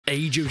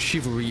Age of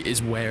Chivalry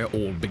is where it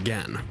all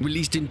began.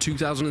 Released in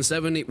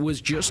 2007, it was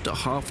just a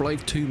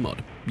Half-Life 2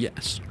 mod.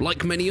 Yes,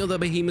 like many other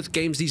behemoth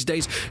games these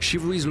days,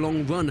 Chivalry's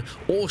long run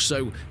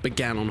also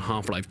began on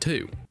Half-Life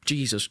 2.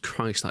 Jesus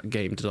Christ, that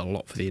game did a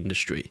lot for the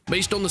industry.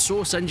 Based on the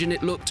Source engine,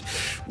 it looked,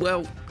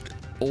 well,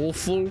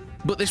 awful,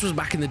 but this was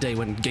back in the day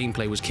when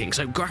gameplay was king,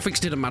 so graphics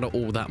didn't matter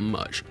all that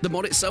much. The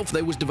mod itself,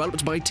 though, was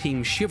developed by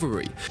Team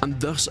Chivalry, and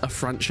thus a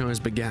franchise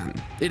began.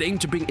 It aimed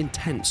to bring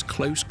intense,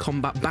 close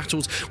combat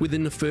battles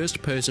within the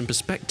first-person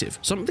perspective,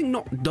 something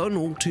not done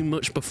all too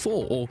much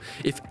before, or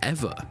if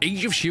ever.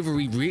 Age of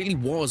Chivalry really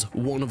was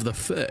one of the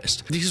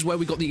first. This is where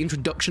we got the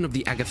introduction of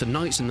the Agatha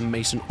Knights and the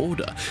Mason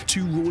Order,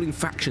 two ruling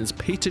factions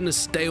pit in a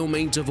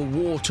stalemate of a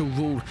war to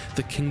rule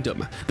the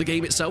kingdom. The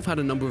game itself had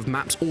a number of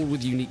maps, all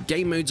with unique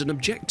game modes and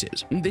objectives.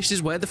 And this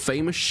is where the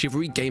famous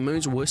Chivalry game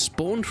modes were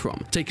spawned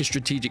from, taking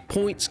strategic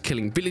points,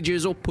 killing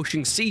villagers, or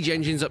pushing siege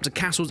engines up to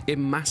castles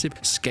in massive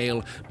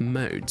scale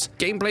modes.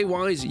 Gameplay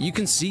wise, you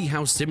can see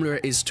how similar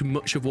it is to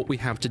much of what we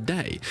have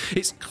today.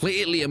 It's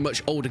clearly a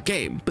much older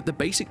game, but the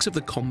basics of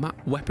the combat,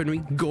 weaponry,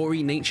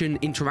 gory nature,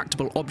 and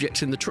interactable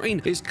objects in the terrain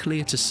is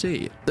clear to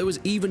see. There was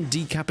even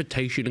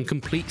decapitation and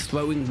complete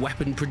throwing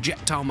weapon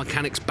projectile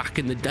mechanics back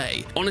in the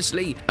day.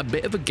 Honestly, a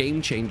bit of a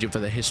game changer for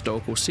the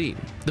historical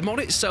scene. The mod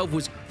itself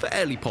was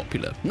fairly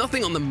popular.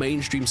 Nothing on the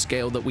mainstream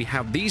scale that we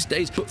have these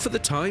days, but for the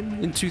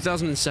time, in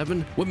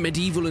 2007, when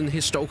medieval and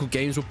historical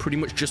games were pretty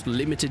much just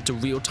limited to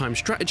real-time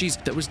strategies,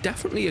 there was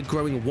definitely a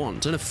growing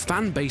want and a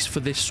fan base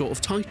for this sort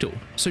of title.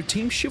 So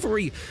Team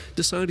Chivalry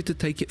decided to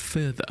take it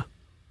further.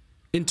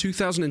 In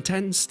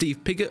 2010,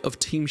 Steve Piggott of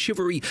Team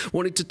Chivalry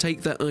wanted to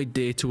take their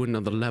idea to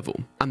another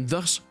level, and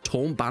thus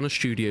Torn Banner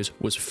Studios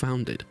was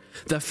founded.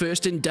 Their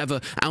first endeavor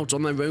out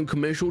on their own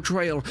commercial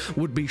trail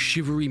would be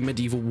Chivalry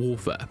Medieval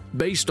Warfare,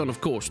 based on,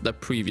 of course, their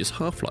previous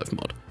Half-Life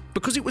mod.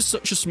 Because it was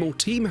such a small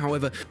team,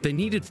 however, they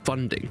needed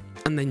funding,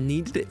 and they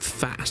needed it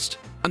fast.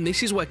 And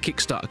this is where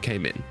Kickstarter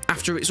came in.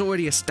 After its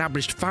already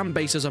established fan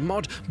base as a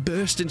mod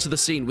burst into the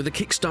scene with a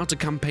Kickstarter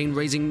campaign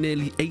raising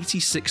nearly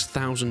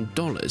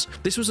 $86,000.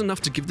 This was enough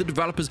to give the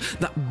developers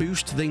that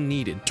boost they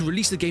needed to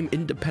release the game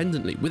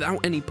independently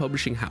without any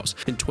publishing house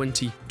in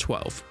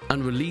 2012.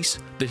 And release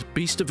this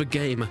beast of a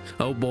game,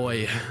 oh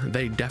boy,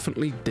 they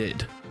definitely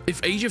did. If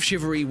Age of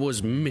Chivalry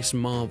was Miss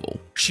Marvel,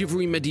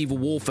 Chivalry Medieval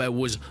Warfare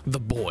was the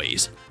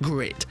boys.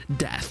 Grit,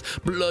 death,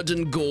 blood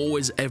and gore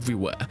was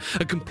everywhere.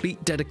 A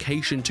complete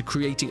dedication to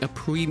creating a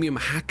premium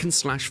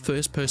hack-and-slash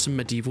first-person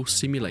medieval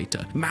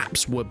simulator.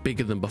 Maps were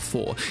bigger than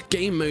before.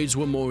 Game modes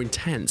were more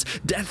intense.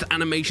 Death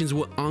animations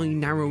were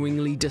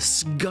eye-narrowingly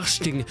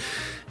disgusting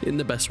in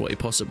the best way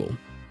possible.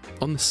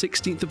 On the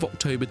 16th of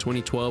October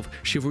 2012,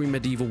 Chivalry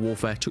Medieval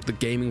Warfare took the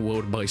gaming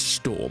world by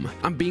storm.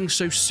 And being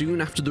so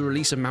soon after the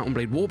release of Mount and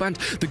Blade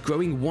Warband, the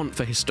growing want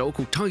for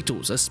historical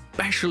titles,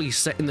 especially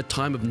set in the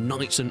time of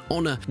Knights and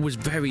Honor, was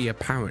very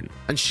apparent,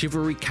 and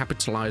Chivalry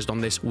capitalized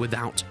on this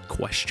without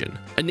question.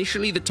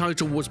 Initially, the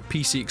title was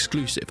PC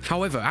exclusive.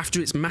 However,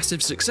 after its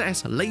massive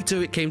success,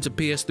 later it came to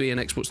PS3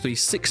 and Xbox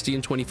 360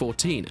 in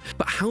 2014.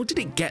 But how did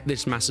it get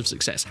this massive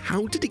success?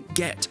 How did it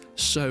get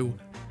so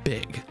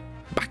big?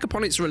 Back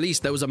upon its release,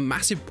 there was a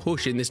massive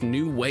push in this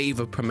new wave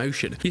of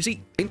promotion. You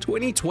see, in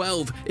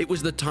 2012, it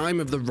was the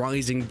time of the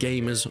rising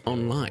gamers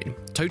online.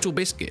 Total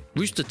Biscuit,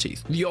 Rooster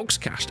Teeth, The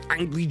Yogscast,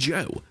 Angry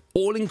Joe.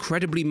 All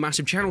incredibly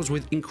massive channels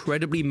with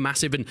incredibly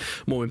massive and,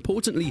 more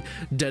importantly,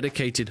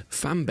 dedicated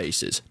fan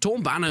bases.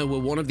 Torn Banner were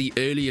one of the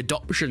early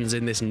adoptions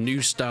in this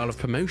new style of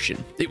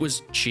promotion. It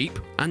was cheap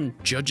and,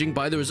 judging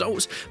by the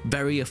results,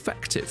 very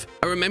effective.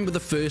 I remember the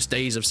first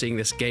days of seeing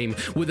this game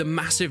with the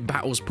massive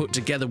battles put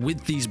together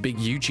with these big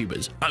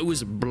YouTubers. I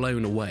was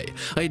blown away.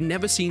 I had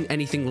never seen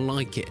anything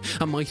like it,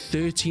 and my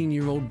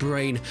 13-year-old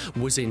brain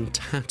was in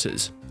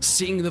tatters.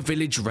 Seeing the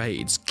village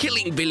raids,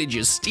 killing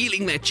villagers,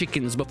 stealing their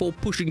chickens before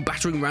pushing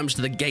battering rams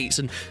to the gates,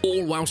 and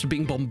all whilst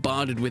being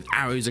bombarded with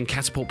arrows and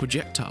catapult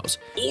projectiles.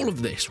 All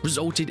of this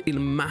resulted in a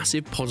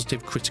massive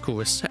positive critical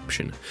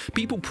reception.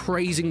 People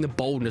praising the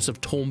boldness of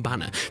Torn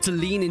Banner to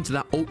lean into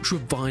that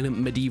ultra-violent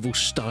medieval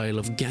style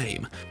of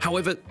game.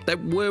 However, there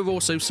were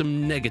also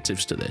some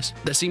negatives to this.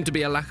 There seemed to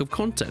be a lack of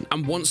content,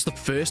 and once the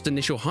first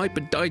initial hype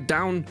had died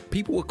down,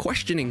 people were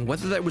questioning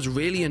whether there was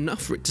really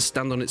enough for it to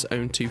stand on its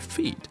own 2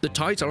 feet. The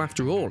title,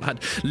 after all,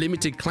 had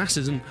limited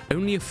classes and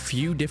only a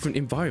few different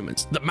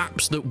environments. The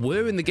maps that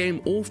were in the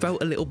game all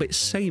felt a little bit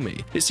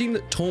samey. It seemed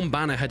that Torn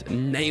Banner had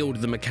nailed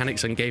the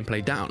mechanics and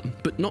gameplay down,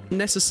 but not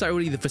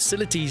necessarily the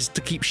facilities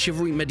to keep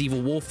Chivalry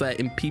Medieval Warfare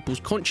in people's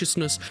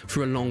consciousness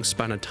for a long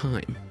span of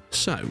time.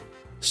 So,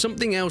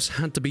 something else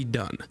had to be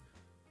done.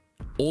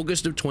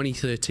 August of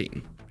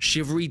 2013,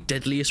 Chivalry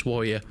Deadliest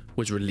Warrior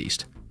was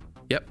released.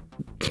 Yep.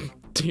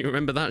 Do you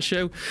remember that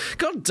show?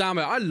 God damn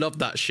it, I loved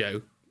that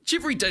show.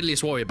 Chivalry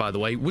Deadliest Warrior, by the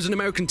way, was an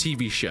American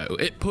TV show.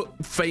 It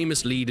put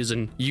famous leaders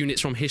and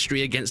units from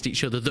history against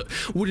each other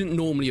that wouldn't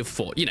normally have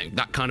fought. You know,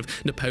 that kind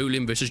of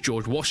Napoleon versus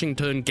George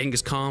Washington,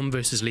 Genghis Khan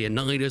versus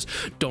Leonidas,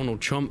 Donald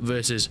Trump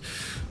versus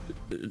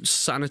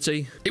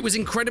Sanity. It was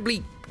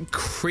incredibly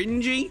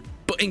cringy,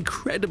 but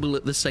incredible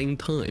at the same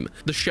time.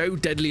 The show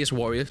Deadliest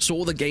Warrior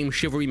saw the game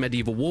Chivalry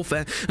Medieval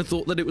Warfare and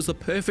thought that it was the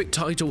perfect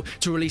title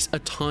to release a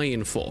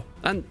tie-in for,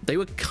 and they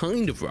were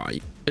kind of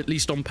right, at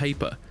least on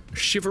paper.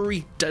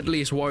 Chivalry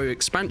Deadliest Warrior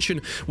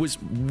expansion was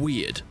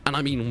weird, and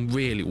I mean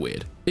really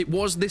weird. It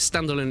was this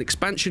standalone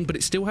expansion, but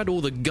it still had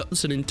all the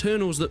guts and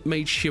internals that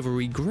made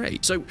Chivalry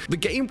great. So the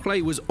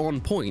gameplay was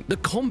on point, the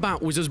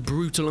combat was as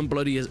brutal and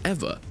bloody as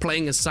ever.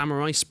 Playing as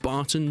samurai,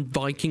 Spartan,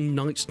 Viking,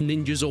 knights,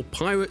 ninjas or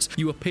pirates,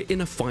 you were pit in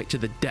a fight to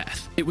the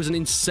death. It was an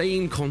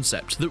insane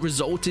concept that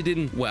resulted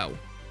in, well,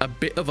 a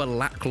bit of a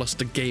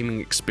lackluster gaming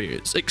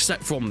experience,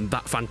 except from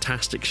that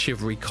fantastic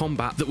Chivalry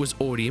combat that was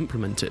already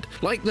implemented.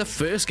 Like the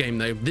first game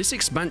though, this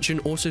expansion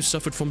also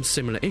suffered from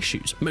similar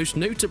issues, most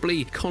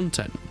notably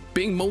content.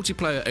 Being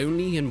multiplayer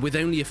only and with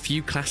only a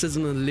few classes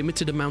and a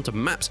limited amount of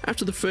maps,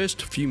 after the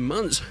first few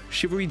months,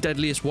 Chivalry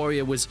Deadliest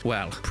Warrior was,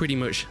 well, pretty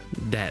much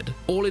dead.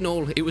 All in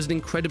all, it was an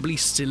incredibly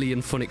silly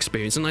and fun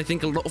experience, and I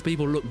think a lot of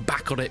people look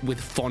back on it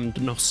with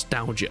fond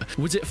nostalgia.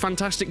 Was it a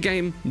fantastic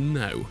game?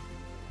 No.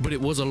 But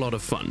it was a lot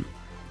of fun.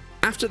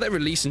 After their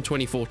release in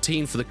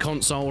 2014 for the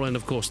console and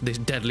of course this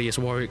Deadliest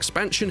Warrior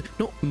expansion,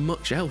 not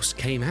much else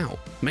came out.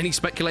 Many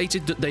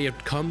speculated that they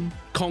had come,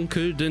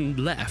 conquered and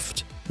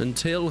left,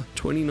 until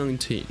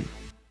 2019.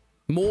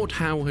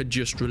 Mordhau had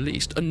just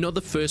released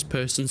another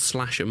first-person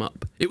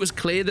slash-em-up. It was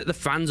clear that the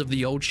fans of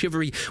the old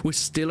Chivalry were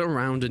still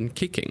around and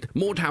kicking.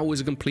 Mordhau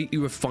was a completely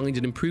refined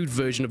and improved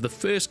version of the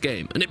first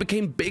game, and it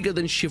became bigger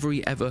than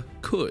Chivalry ever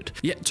could.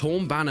 Yet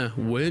Torn Banner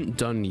weren't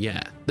done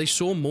yet. They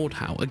saw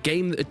Mordhau, a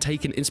game that had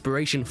taken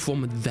inspiration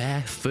from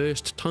their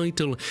first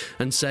title,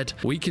 and said,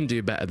 we can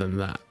do better than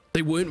that.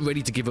 They weren't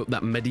ready to give up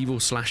that medieval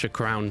slasher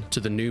crown to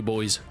the new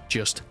boys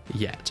just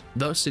yet.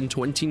 Thus, in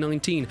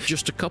 2019,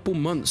 just a couple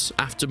months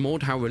after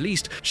Mordhau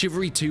released,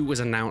 Chivalry 2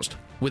 was announced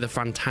with a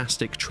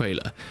fantastic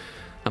trailer.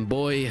 And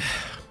boy,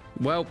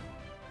 well,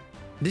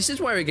 this is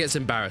where it gets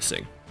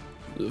embarrassing.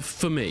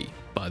 For me,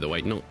 by the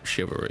way, not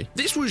Chivalry.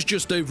 This was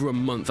just over a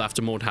month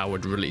after Mordhau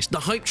had released. The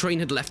hype train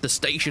had left the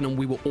station and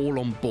we were all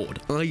on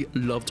board. I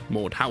loved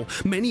Mordhau.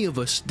 Many of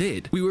us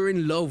did. We were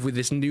in love with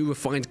this new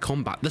refined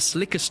combat, the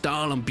slicker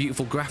style and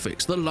beautiful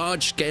graphics, the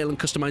large scale and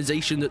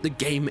customization that the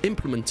game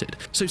implemented.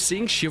 So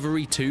seeing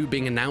Chivalry 2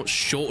 being announced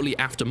shortly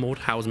after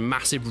Mordhau's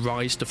massive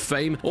rise to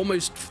fame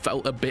almost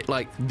felt a bit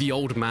like the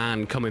old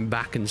man coming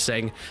back and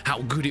saying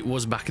how good it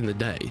was back in the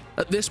day.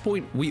 At this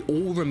point, we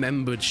all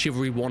remembered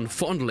Chivalry 1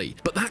 fondly,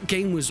 but that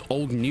game was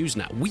old news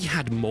now. We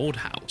had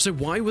Mordhau. So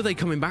why were they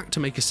coming back to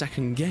make a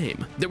second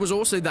game? There was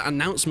also that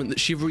announcement that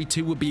Chivalry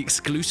 2 would be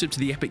exclusive to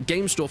the Epic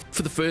Games Store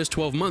for the first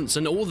 12 months,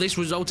 and all this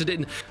resulted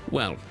in,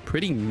 well,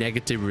 pretty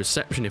negative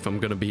reception if I'm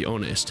going to be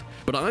honest.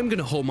 But I'm going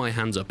to hold my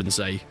hands up and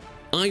say,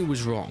 I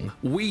was wrong.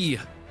 We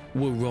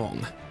were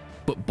wrong.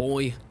 But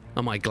boy,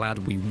 am I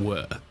glad we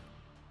were.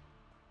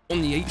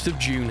 On the 8th of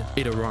June,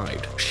 it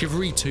arrived.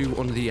 Chivalry 2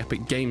 on the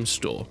Epic Games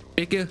Store.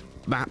 Bigger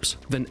maps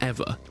than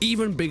ever,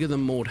 even bigger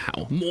than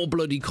Mordhau, more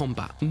bloody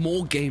combat,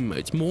 more game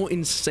modes, more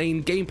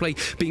insane gameplay,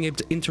 being able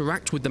to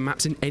interact with the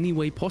maps in any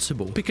way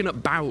possible, picking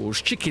up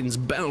barrels, chickens,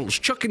 bells,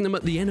 chucking them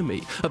at the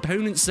enemy,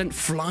 opponents sent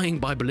flying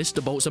by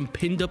ballista bolts and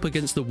pinned up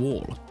against the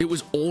wall. It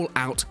was all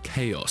out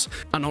chaos,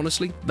 and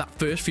honestly, that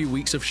first few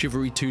weeks of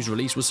Chivalry 2's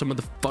release was some of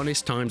the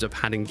funnest times I've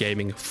had in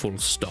gaming, full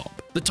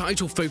stop. The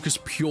title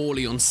focused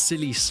purely on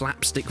silly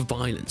slapstick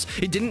violence.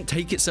 It didn't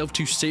take itself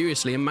too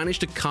seriously and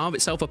managed to carve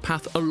itself a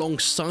path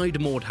alongside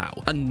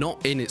Mordhau and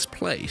not in its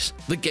place.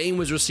 The game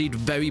was received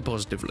very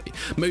positively,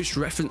 most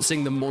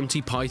referencing the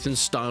Monty Python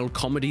style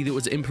comedy that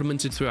was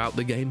implemented throughout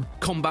the game.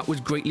 Combat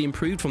was greatly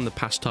improved from the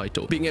past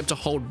title. Being able to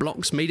hold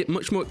blocks made it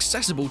much more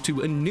accessible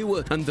to a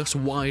newer and thus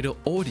wider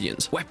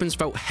audience. Weapons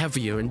felt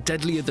heavier and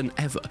deadlier than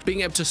ever.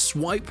 Being able to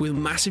swipe with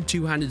massive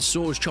two-handed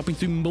swords, chopping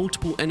through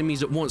multiple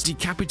enemies at once,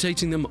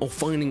 decapitating them or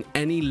finding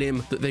any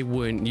limb that they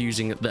weren't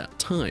using at that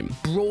time.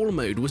 Brawl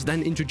mode was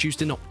then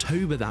introduced in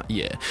October that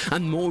year,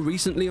 and more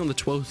recently on the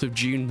 12th of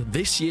June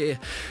this year,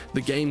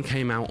 the game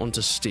came out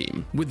onto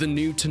Steam with the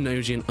new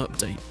Tenosian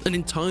update, an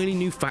entirely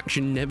new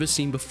faction never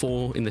seen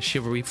before in the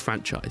Chivalry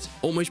franchise,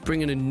 almost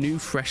bringing a new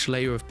fresh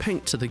layer of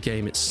paint to the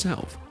game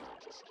itself.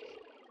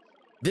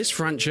 This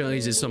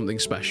franchise is something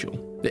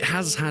special. It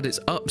has had its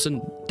ups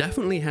and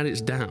definitely had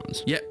its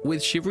downs, yet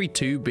with Chivalry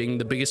 2 being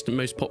the biggest and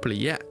most popular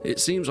yet, it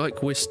seems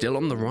like we're still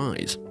on the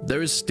rise.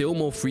 There is still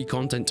more free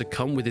content to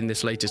come within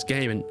this latest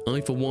game, and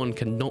I for one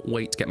cannot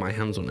wait to get my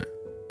hands on it,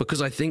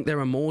 because I think there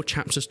are more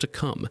chapters to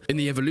come in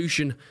the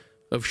evolution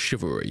of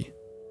Chivalry.